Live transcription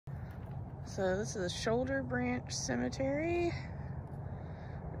So this is Shoulder Branch Cemetery.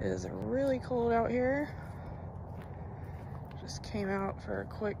 It is really cold out here. Just came out for a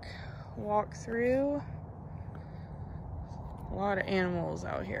quick walk through. A lot of animals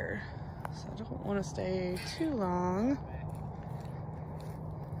out here, so I don't want to stay too long.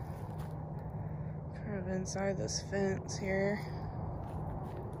 Kind of inside this fence here.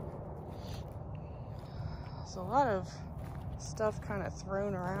 There's a lot of stuff kind of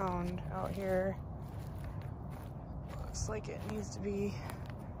thrown around out here. Looks like it needs to be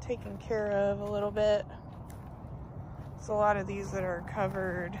taken care of a little bit. There's a lot of these that are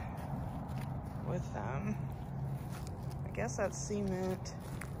covered with I guess that's cement,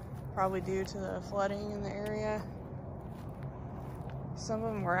 probably due to the flooding in the area. Some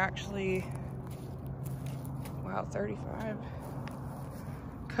of them were actually, wow, 35,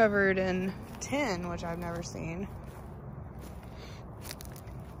 covered in tin, which I've never seen.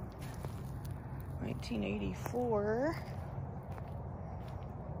 1984.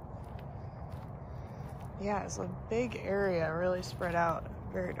 Yeah, it's a big area, really spread out,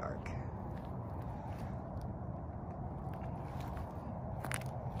 very dark.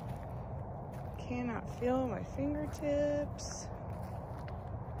 Cannot feel my fingertips.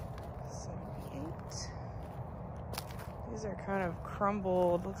 78. These are kind of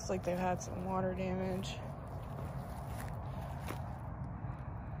crumbled. Looks like they've had some water damage.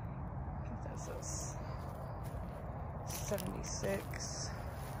 I think this is 76.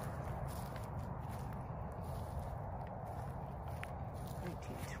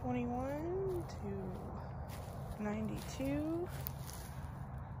 1921 to 92.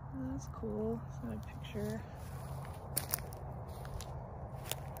 That's cool. It's not a picture.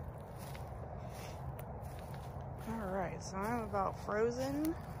 Alright, so I'm about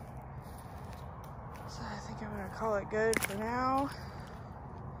frozen. So I think I'm going to call it good for now.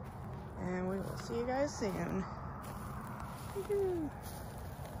 And we will see you guys soon. Woohoo!